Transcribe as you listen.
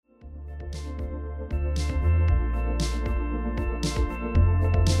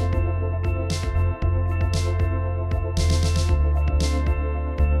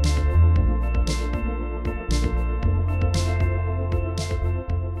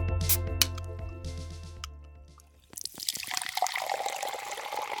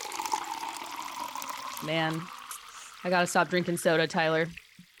man. I gotta stop drinking soda, Tyler.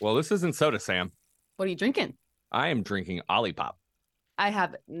 Well, this isn't soda, Sam. What are you drinking? I am drinking Olipop. I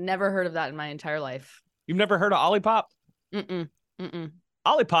have never heard of that in my entire life. You've never heard of Olipop? Mm-mm.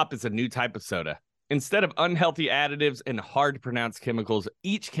 Olipop is a new type of soda. Instead of unhealthy additives and hard-to-pronounce chemicals,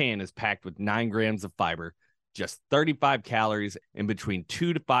 each can is packed with 9 grams of fiber, just 35 calories, and between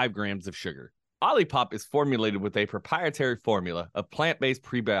 2 to 5 grams of sugar. Olipop is formulated with a proprietary formula of plant-based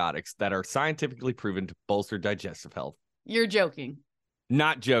prebiotics that are scientifically proven to bolster digestive health. You're joking.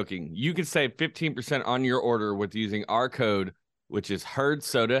 Not joking. You can save 15% on your order with using our code, which is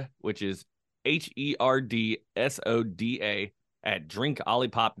HERDSODA, which is HERDSODA at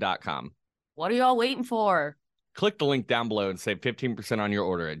drinkolipop.com. What are y'all waiting for? Click the link down below and save 15% on your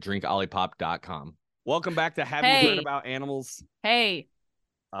order at drinkolipop.com. Welcome back to Have You Heard About Animals? Hey.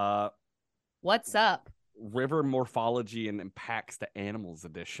 What's up? River Morphology and Impacts to Animals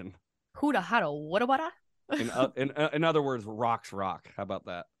edition. Huda hada wada. In other words, rocks rock. How about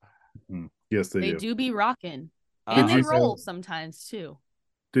that? Yes, They do be rocking. And they roll sometimes too.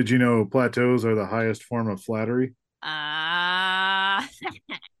 Did you know plateaus are the highest form of flattery? And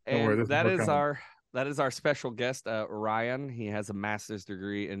that is our special guest, Ryan. He has a master's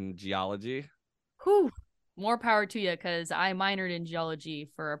degree in geology. Whew. More power to you, because I minored in geology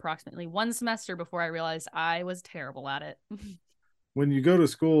for approximately 1 semester before I realized I was terrible at it. When you go to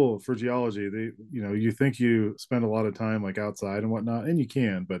school for geology, you think you spend a lot of time like outside and whatnot, and you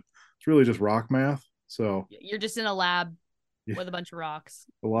can, but it's really just rock math. So you're just in a lab with a bunch of rocks.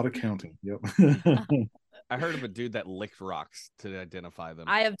 A lot of counting. Yep. I heard of a dude that licked rocks to identify them.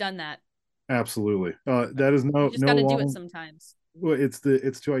 I have done that. Absolutely. That is you just gotta do it sometimes. Well, it's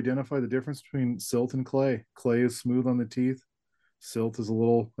to identify the difference between silt and clay. Clay is smooth on the teeth. Silt has a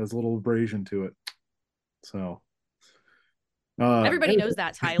little abrasion to it. So everybody knows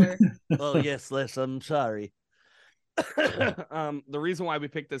that, Tyler. Oh yes, Les, I'm sorry. The reason why we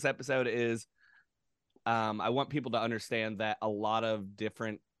picked this episode is I want people to understand that a lot of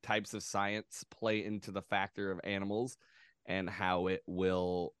different types of science play into the factor of animals and how it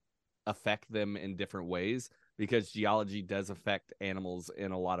will affect them in different ways, because geology does affect animals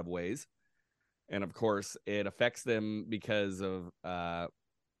in a lot of ways. And of course, it affects them because of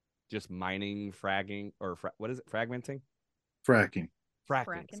just mining, fragging, or what is it? Fragmenting? Fracking.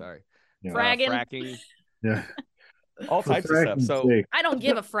 Sorry. Yeah. Fracking. Yeah. All types of stuff. So I don't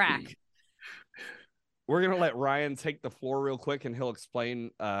give a frack. We're going to let Ryan take the floor real quick, and he'll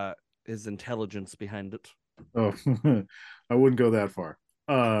explain his intelligence behind it. Oh, I wouldn't go that far.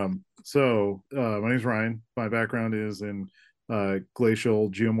 My name's Ryan. My background is in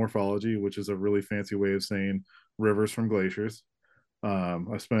glacial geomorphology, which is a really fancy way of saying rivers from glaciers.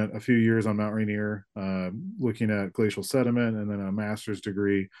 I spent a few years on Mount Rainier looking at glacial sediment, and then a master's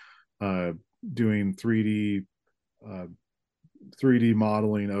degree doing 3D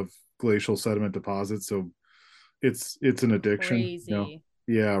modeling of glacial sediment deposits. So it's an addiction. Crazy.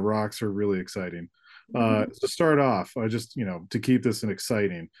 Yeah, rocks are really exciting. To start off, I just, to keep this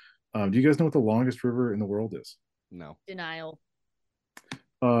exciting, do you guys know what the longest river in the world is? No. Denial.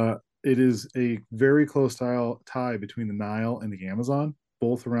 It is a very close tie between the Nile and the Amazon,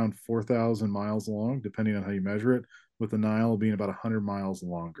 both around 4,000 miles long, depending on how you measure it, with the Nile being about 100 miles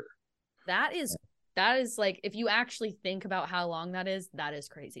longer. That is like, if you actually think about how long that is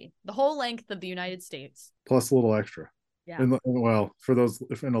crazy. The whole length of the United States. Plus a little extra. Yeah. And well, for those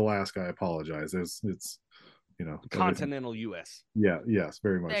in Alaska, I apologize. It's continental U.S. Yeah. Yes.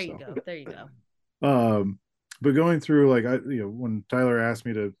 Very much. There you go. But going through, when Tyler asked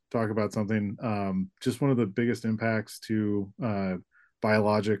me to talk about something, just one of the biggest impacts to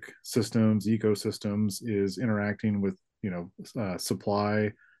biologic systems, ecosystems, is interacting with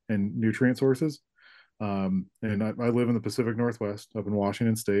supply and nutrient sources. And I live in the Pacific Northwest, up in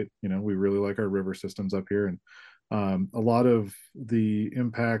Washington State. We really like our river systems up here, and a lot of the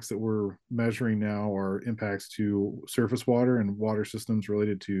impacts that we're measuring now are impacts to surface water and water systems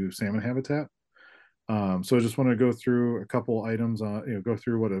related to salmon habitat. So I just want to go through a couple items on, go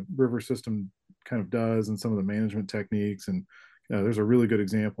through what a river system kind of does and some of the management techniques. And there's a really good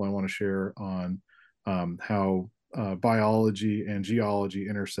example I want to share on how biology and geology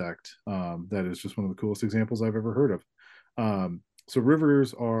intersect. That is just one of the coolest examples I've ever heard of. So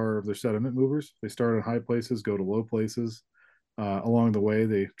rivers they're sediment movers. They start in high places, go to low places. Along the way,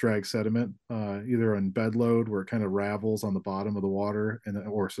 they drag sediment, either on bed load, where it kind of ravels on the bottom of the water,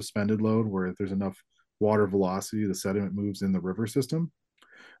 or suspended load, where there's enough water velocity, the sediment moves in the river system.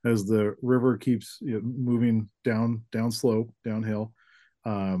 As the river keeps moving downhill,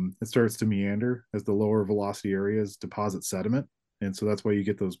 it starts to meander as the lower velocity areas deposit sediment. And so that's why you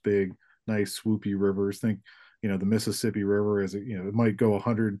get those big nice swoopy rivers. Think, the Mississippi River is, it might go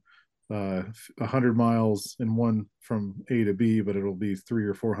 100 miles in one from A to B, but it'll be 300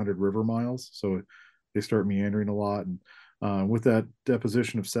 or 400 river miles. So they start meandering a lot. And with that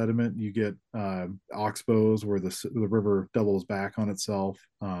deposition of sediment, you get oxbows where the river doubles back on itself.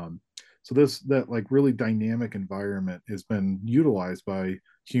 So that like really dynamic environment has been utilized by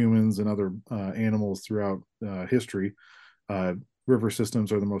humans and other animals throughout history. Uh, River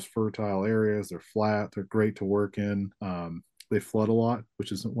systems are the most fertile areas. They're flat. They're great to work in. They flood a lot,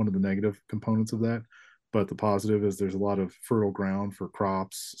 which is one of the negative components of that. But the positive is there's a lot of fertile ground for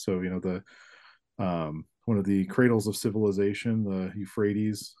crops. So one of the cradles of civilization, the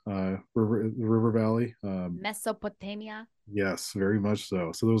Euphrates river valley. Mesopotamia. Yes, very much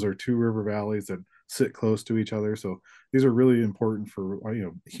so. So those are two river valleys that sit close to each other. So these are really important for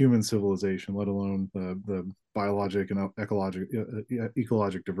human civilization, let alone the biologic and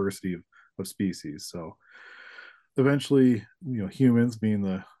ecologic diversity of species. So eventually, humans, being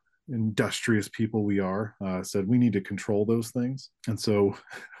the industrious people we are, said we need to control those things. And so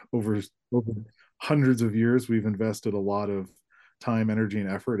over hundreds of years, we've invested a lot of time, energy, and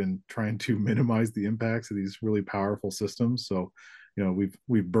effort in trying to minimize the impacts of these really powerful systems. So,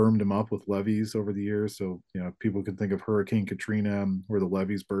 we've bermed them up with levees over the years. So, people can think of Hurricane Katrina, where the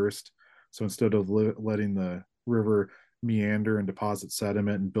levees burst. So instead of letting the river meander and deposit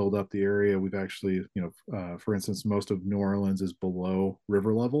sediment and build up the area, we've actually, for instance, most of New Orleans is below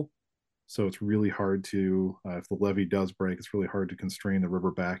river level. So it's really hard to, if the levee does break, it's really hard to constrain the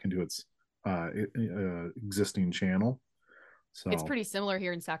river back into its existing channel. So it's pretty similar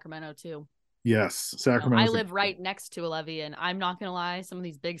here in Sacramento too. Yes, I Sacramento. live right next to a levee, and I'm not gonna lie, some of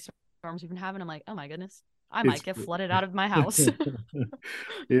these big storms we've been having, I'm like, oh my goodness, I might get flooded out of my house.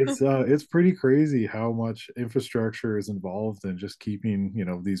 It's pretty crazy how much infrastructure is involved in just keeping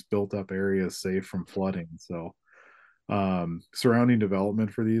these built up areas safe from flooding. So surrounding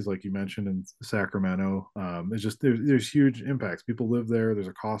development for these, like you mentioned in Sacramento, it's just there's huge impacts. People live there. There's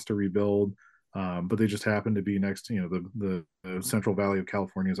a cost to rebuild, but they just happen to be next to the Central Valley of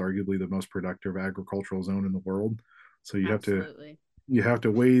California is arguably the most productive agricultural zone in the world. So Absolutely. you have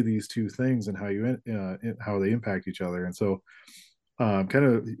to weigh these two things and how they impact each other. And so kind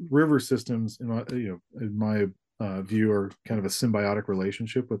of river systems in my view are kind of a symbiotic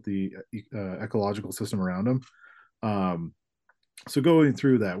relationship with the ecological system around them. So going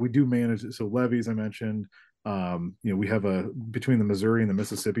through that, we do manage it. So levees, I mentioned, we have between the Missouri and the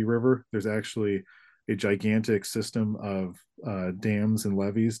Mississippi River, there's actually a gigantic system of dams and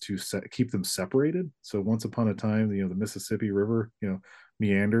levees to keep them separated. So once upon a time, the Mississippi River,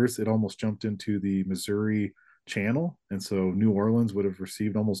 meanders. It almost jumped into the Missouri Channel, and so New Orleans would have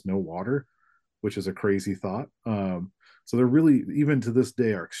received almost no water, which is a crazy thought. So they're really, even to this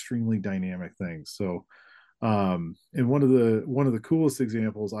day, are extremely dynamic things. So and one of the coolest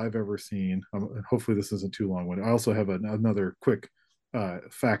examples I've ever seen. Hopefully, this isn't too long. I also have another quick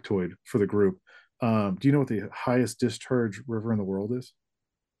factoid for the group. Do you know what the highest discharge river in the world is?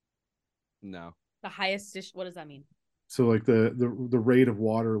 No. The highest dish. What does that mean? So, like the rate of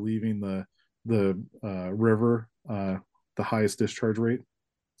water leaving the river, the highest discharge rate.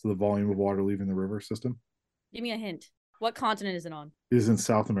 So the volume of water leaving the river system. Give me a hint. What continent is it on? Is in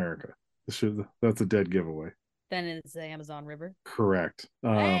South America. That's a dead giveaway. Then it's the Amazon River. Correct.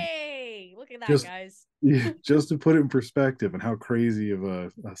 Hey, look at that, guys. Just to put it in perspective and how crazy of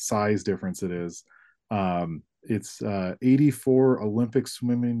a size difference it is, it's 84 Olympic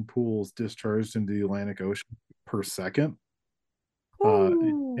swimming pools discharged into the Atlantic Ocean per second.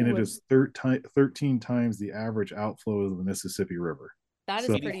 And it is 13 times the average outflow of the Mississippi River. That is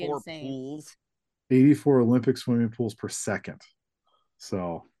pretty insane. Pools. 84 Olympic swimming pools per second.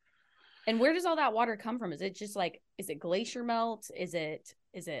 So, and where does all that water come from? Is it just like, is it glacier melt? Is it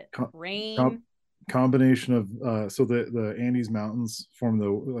rain? Combination of so the Andes Mountains form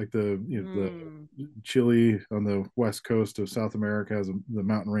the Chile on the west coast of South America has the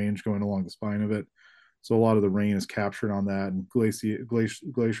mountain range going along the spine of it. So a lot of the rain is captured on that, and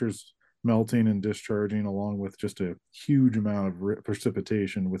glaciers melting and discharging, along with just a huge amount of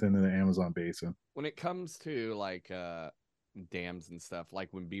precipitation within the Amazon basin. When it comes to like dams and stuff, like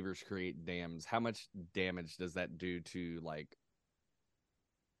when beavers create dams, how much damage does that do to like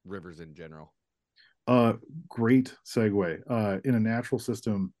rivers in general? Great segue. In a natural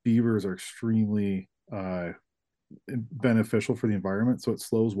system, beavers are extremely beneficial for the environment. So it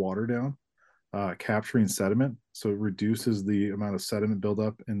slows water down, capturing sediment. So it reduces the amount of sediment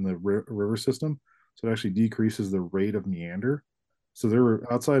buildup in the river system. So it actually decreases the rate of meander. So they were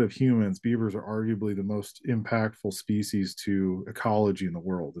outside of humans. Beavers are arguably the most impactful species to ecology in the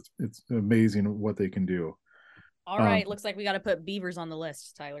world. It's amazing what they can do. All right, looks like we got to put beavers on the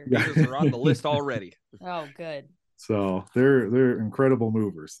list, Tyler. Beavers are on the list already. Oh, good. So they're incredible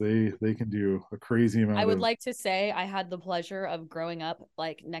movers. They can do a crazy amount I would of. like to say I had the pleasure of growing up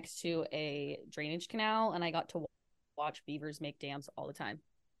like next to a drainage canal, and I got to watch beavers make dams all the time.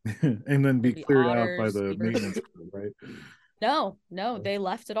 And then be There'd be cleared out by otters, the beavers. maintenance crew, right? No, they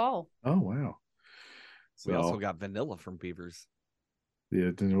left it all. Oh wow. We also So got vanilla from beavers. yeah,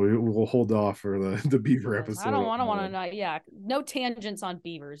 we'll hold off for the beaver Yes, episode. I don't want to know. Yeah, no tangents on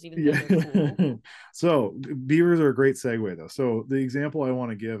beavers, even though Yeah. they're cool. So beavers are a great segue though. So the example I want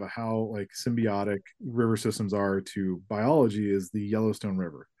to give of how like symbiotic river systems are to biology is the Yellowstone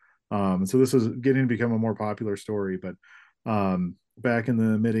River. So this is getting to become a more popular story, but back in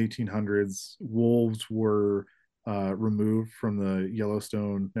the mid 1800s, wolves were removed from the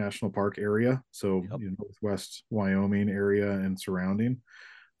Yellowstone National Park area, so Yep. northwest Wyoming area and surrounding.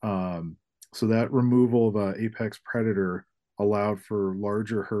 Um, so that removal of an apex predator allowed for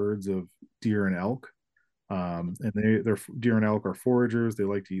larger herds of deer and elk. And their deer and elk are foragers. They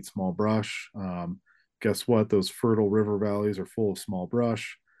like to eat small brush. Guess what? Those fertile river valleys are full of small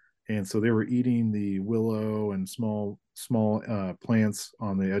brush, and so they were eating the willow and small plants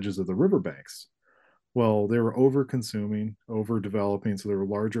on the edges of the riverbanks. Well, they were over consuming, over developing, so there were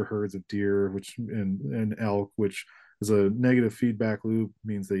larger herds of deer, which and elk, which is a negative feedback loop,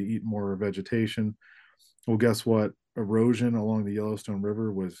 means they eat more vegetation. Well, guess what? Erosion along the Yellowstone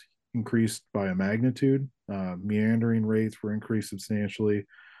River was increased by a magnitude. Meandering rates were increased substantially.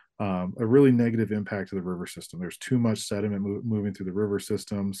 A really negative impact to the river system. There's too much sediment moving through the river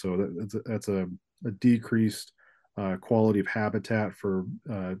system, so that's a decreased quality of habitat for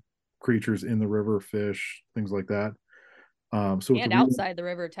creatures in the river, fish, things like that. So with the And outside the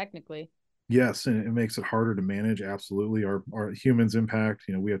river, technically. yes, and it makes it harder to manage. Absolutely, our humans impact.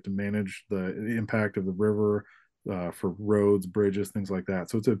 We have to manage the impact of the river for roads, bridges, things like that.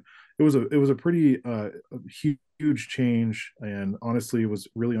 So it was a pretty huge change, and honestly, it was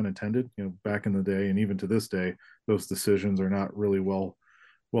really unintended. Back in the day, and even to this day, those decisions are not really well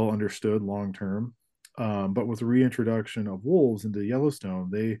understood long term. But with the reintroduction of wolves into Yellowstone,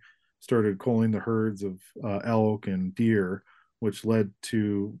 they started culling the herds of elk and deer, which led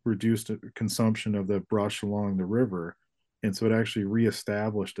to reduced consumption of the brush along the river. And so it actually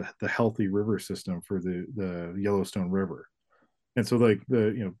reestablished the healthy river system for the Yellowstone River. And so like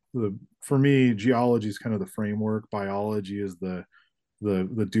for me, geology is kind of the framework. Biology is the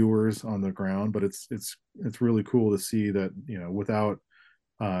doers on the ground, but it's really cool to see that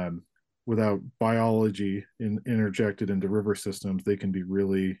um, without biology interjected into river systems, they can be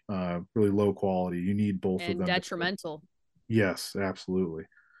really low quality. You need both of And them. detrimental. Yes, absolutely.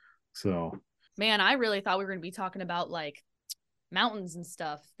 So, Man, I really thought we were going to be talking about like mountains and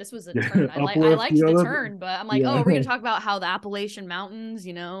stuff. This was a yeah, turn. I uplift. liked Yeah, the turn, but I'm like, yeah. oh, we're going to talk about how the Appalachian Mountains,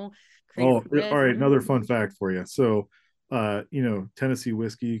 create Oh, all right. river. Another fun fact for you. So, Tennessee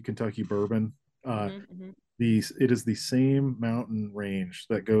whiskey, Kentucky bourbon. Mm-hmm. It is the same mountain range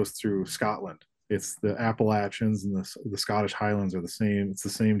that goes through Scotland. It's the Appalachians and the Scottish Highlands are the same. It's the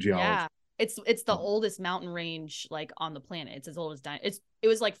same geology. Yeah. It's the oldest mountain range like on the planet. It's as old as it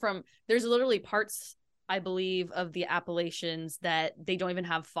was like there's literally parts I believe of the Appalachians that they don't even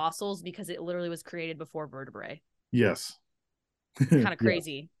have fossils because it literally was created before vertebrae. Yes. It's kind of Yeah.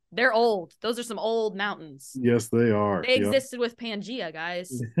 crazy. They're old. Those are some old mountains. Yes, they are. They Yep. existed with Pangea,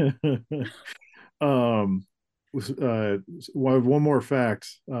 guys. um, one more fact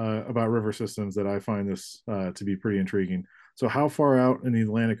about river systems that I find this to be pretty intriguing. So, how far out in the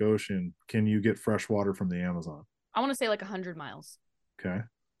Atlantic Ocean can you get fresh water from the Amazon? I want to say like 100 miles. Okay,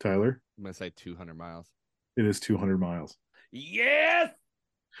 Tyler, I'm gonna say 200 miles. it is 200 miles. Yes.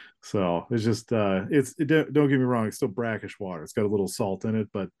 So it's just don't get me wrong, it's still brackish water. It's got a little salt in it,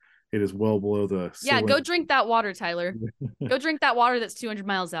 but it is well below the Yeah, go saline. drink that water, Tyler. Go drink that water that's 200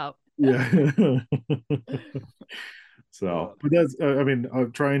 miles out. Yeah. So, but that's I mean,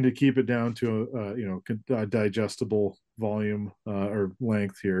 I'm trying to keep it down to a digestible volume or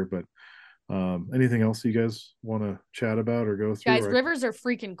length here. But anything else you guys want to chat about or go through? Guys, rivers are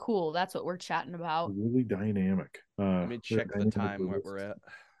freaking cool. That's what we're chatting about. Really dynamic. Let me check the time where we're at.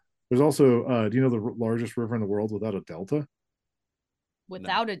 There's also, do you know the largest river in the world without a delta?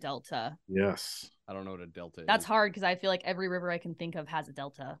 Without a delta. Yes. I don't know what a delta is. That's hard because I feel like every river I can think of has a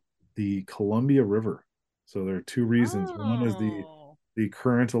delta. The Columbia River. So there are two reasons. One is the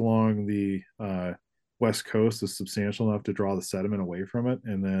current along the west coast is substantial enough to draw the sediment away from it,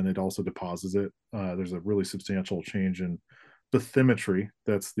 and then it also deposits it. There's a really substantial change in bathymetry,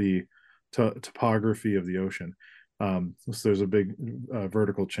 that's the topography of the ocean. So there's a big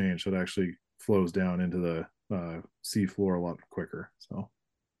vertical change that actually flows down into the sea floor a lot quicker. So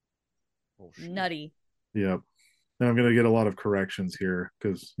nutty. Yep. And I'm going to get a lot of corrections here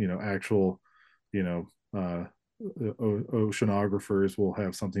because, actual, you know, oceanographers will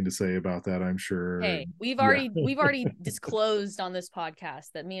have something to say about that, I'm sure. Hey, we've already disclosed on this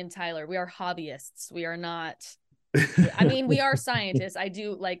podcast that me and Tyler, we are hobbyists. We are not, I mean, we are scientists. I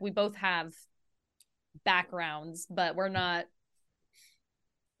do, like, we both have backgrounds, but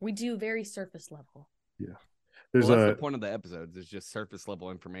we do very surface level. Yeah. That's the point of the episodes, is just surface level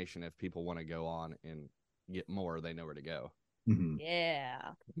information. If people want to go on and get more, they know where to go. Mm-hmm.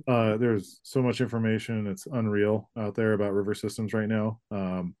 Yeah. There's so much information, it's unreal out there about river systems right now.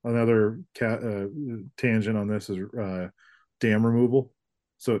 Another tangent on this is dam removal.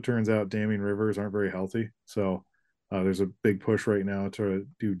 So it turns out damming rivers aren't very healthy. So there's a big push right now to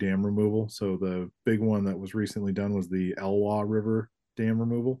do dam removal. So the big one that was recently done was the Elwha River dam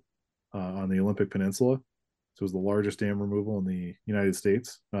removal on the Olympic Peninsula. So it was the largest dam removal in the United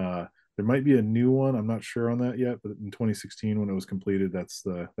States. There might be a new one. I'm not sure on that yet, but in 2016, when it was completed, that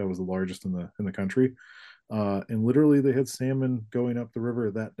was the largest in the country. And literally, they had salmon going up the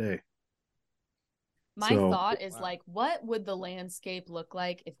river that day. My thought is like, what would the landscape look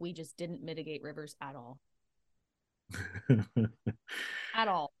like if we just didn't mitigate rivers at all? At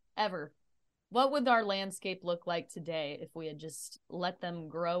all, ever. What would our landscape look like today if we had just let them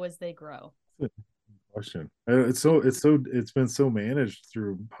grow as they grow? Question. It's been so managed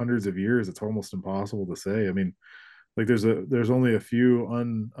through hundreds of years. It's almost impossible to say. I mean, like there's only a few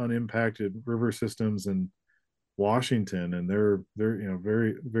unimpacted river systems in Washington, and they're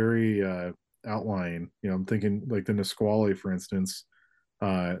very very outlying. I'm thinking like the Nisqually, for instance.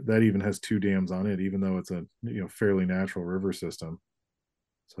 That even has 2 dams on it, even though it's a fairly natural river system.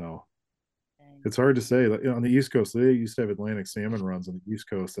 So it's hard to say. Like, on the East Coast, they used to have Atlantic salmon runs on the East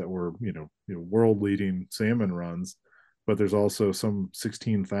Coast that were world leading salmon runs, but there's also some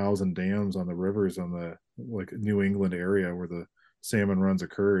 16,000 dams on the rivers on the New England area where the salmon runs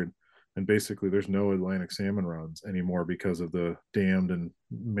occurred, and basically there's no Atlantic salmon runs anymore because of the dammed and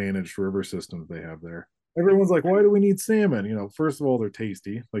managed river systems they have there. Everyone's like, why do we need salmon? First of all, they're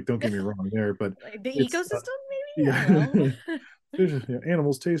tasty. Like, don't get me wrong there, but the ecosystem, maybe. Yeah.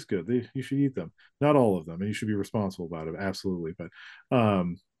 Animals taste good. You should eat them. Not all of them, and you should be responsible about it. Absolutely, but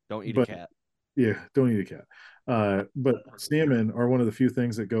don't eat a cat. Yeah, don't eat a cat. But salmon are one of the few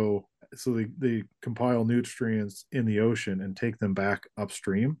things that go. So they compile nutrients in the ocean and take them back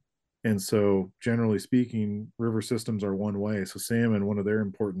upstream. And so, generally speaking, river systems are one way. So salmon, one of their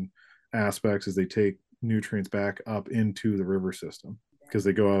important aspects is they take nutrients back up into the river system, because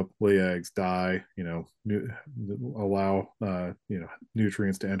they go up, lay eggs, die, allow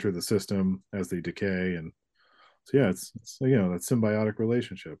nutrients to enter the system as they decay. And so it's that symbiotic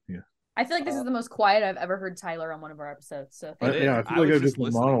relationship. Yeah. I feel like this is the most quiet I've ever heard Tyler on one of our episodes. So I feel like I've just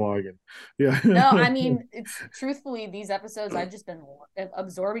been monologuing. Yeah. No, I mean, it's truthfully, these episodes I've just been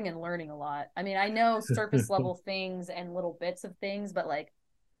absorbing and learning a lot. I mean, I know surface level things and little bits of things, but like,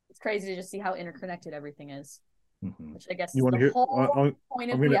 it's crazy to just see how interconnected everything is. Mm-hmm. Which I guess is the whole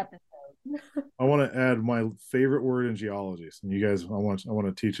point of the episode. I want to add my favorite word in geology, and you guys, I want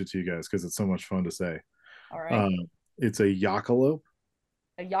to teach it to you guys because it's so much fun to say. All right. It's a jackalope.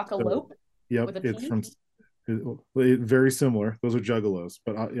 A jackalope. So, yep, it's from very similar. Those are juggalos,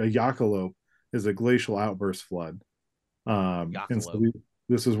 but a jackalope is a glacial outburst flood. And so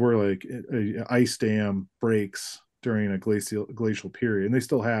this is where like an ice dam breaks during a glacial period, and they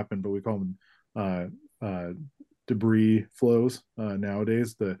still happen, but we call them debris flows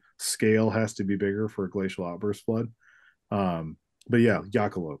nowadays. The scale has to be bigger for a glacial outburst flood. But yeah,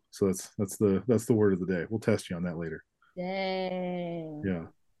 jackalope. So that's the word of the day. We'll test you on that later. Dang. Yeah,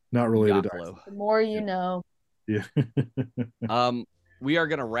 not related to the more you know. Yeah. We are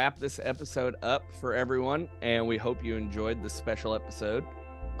gonna wrap this episode up for everyone, and we hope you enjoyed this special episode.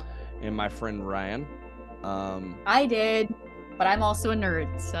 And my friend Ryan, I did, but I'm also a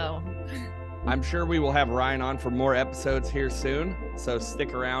nerd, so I'm sure we will have Ryan on for more episodes here soon, so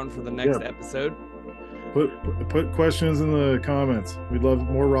stick around for the next episode. Put questions in the comments. We'd love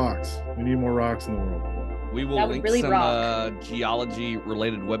more rocks. We need more rocks in the world. We will link some geology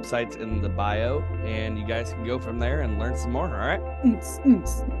related websites in the bio, and you guys can go from there and learn some more. All right.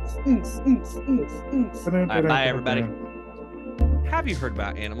 Bye, everybody. Have You Heard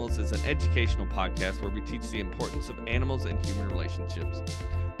About Animals is an educational podcast where we teach the importance of animals and human relationships.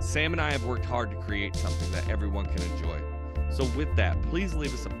 Sam and I have worked hard to create something that everyone can enjoy. So with that, please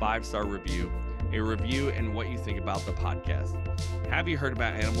leave us a 5-star review a review, and what you think about the podcast. Have You Heard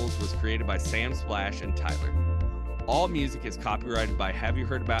About Animals was created by Sam Splash and Tyler. All music is copyrighted by Have You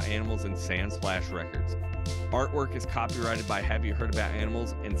Heard About Animals and Sam Splash Records. Artwork is copyrighted by Have You Heard About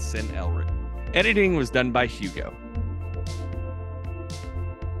Animals and Sin Elric. Editing was done by Hugo.